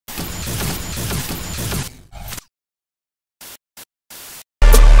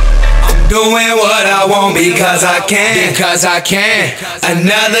Doing what I want because I can. Because I can.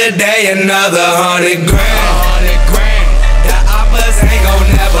 Another day, another 100 grand. The oppas ain't gon'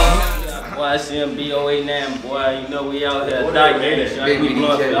 never. Boy, I see him BOA now, boy. You know we out here diamonds. We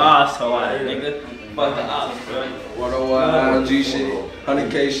blowing the ass so out, nigga. Fuck the ops, bro. 101 G shit,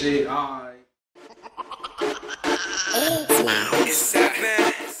 100K shit. Alright.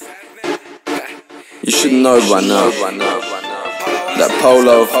 You should know by now that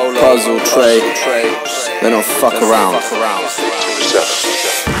Polo, Puzzle, Trey, they don't fuck around.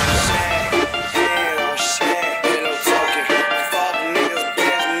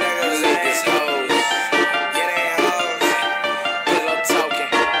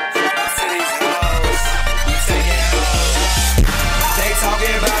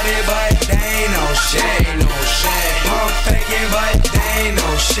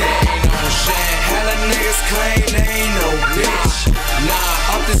 Hella niggas claim they ain't no bitch.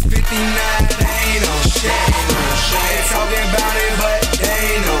 Nah, off this 59, they ain't no shit. They talking about it, but they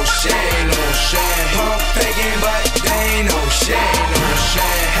ain't no shit. Pump faking, but they ain't no shit.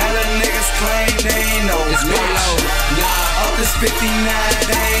 Hella niggas claim they ain't no bitch. Nah, off this 59,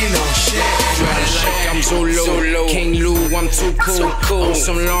 they ain't no shit. I'm Zulu, King Lou, I'm too cool. On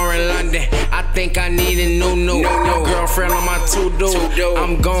some Lauren London, I think I need a new girlfriend on my to-do.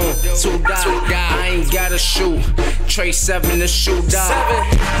 I'm gone, to die. I ain't got a shoe. Trey 7 to shoot die.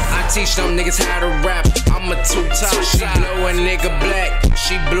 I teach them niggas how to rap. I'm a two-top. She blow a nigga black.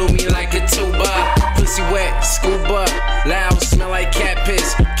 She blew me like a tuba. Pussy wet, scuba. Loud, smell like cat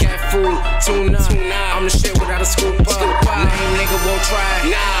piss. Cat food, tuna. I'm the shit without a scoop up. Lame nigga won't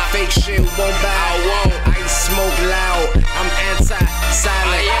try. Fake shit won't bow. I smoke loud. I'm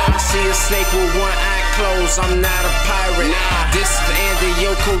anti-silent. I see a snake with one eye closed. I'm not a pirate. This is the end of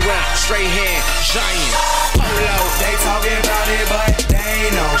your career. Straight hand, giant. Polo. They talking about it, but they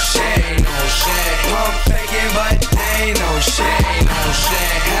ain't no shit. Pump faking, but they ain't no shit.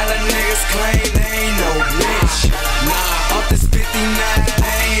 Hella niggas claim they ain't no bitch. Nah, off this 59,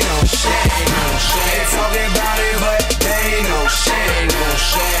 they ain't no shit. They talking about it, but they ain't no shit.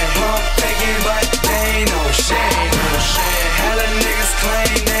 Pump faking, but they ain't no shit. Hella niggas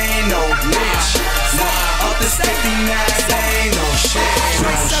claim they ain't no bitch. Nah, off this 59, they ain't no shit.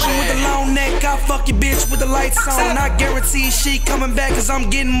 Trey 7 with the long neck, I fuck your bitch with the lights on. I guarantee she coming back cause I'm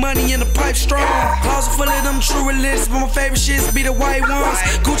getting money in the pipe strong. Closet full of them true religious, but my favorite shits be the white ones.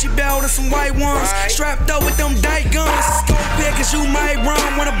 Gucci belt and some white ones. Strapped up with them dyke guns. Scope pick cause you might run.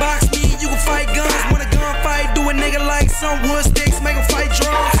 Wanna box me, you can fight guns. Wanna gunfight, do a nigga like some wood sticks, make them fight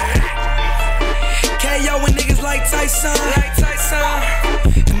drums. KO with niggas like Tyson.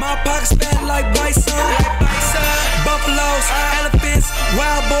 And my pockets fat like bison. Buffaloes, elephants,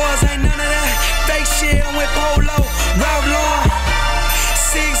 wild boys, ain't none of that fake shit. I'm with Polo, Ralph Lauren,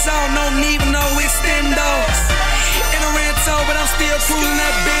 6-0, no need no extendos. In a Rento, but I'm still cruising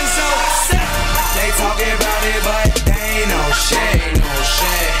that Benzo. They talking about it, but they ain't no shit.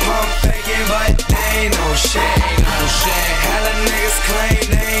 Pump faking, but they ain't no shit. Hella niggas claim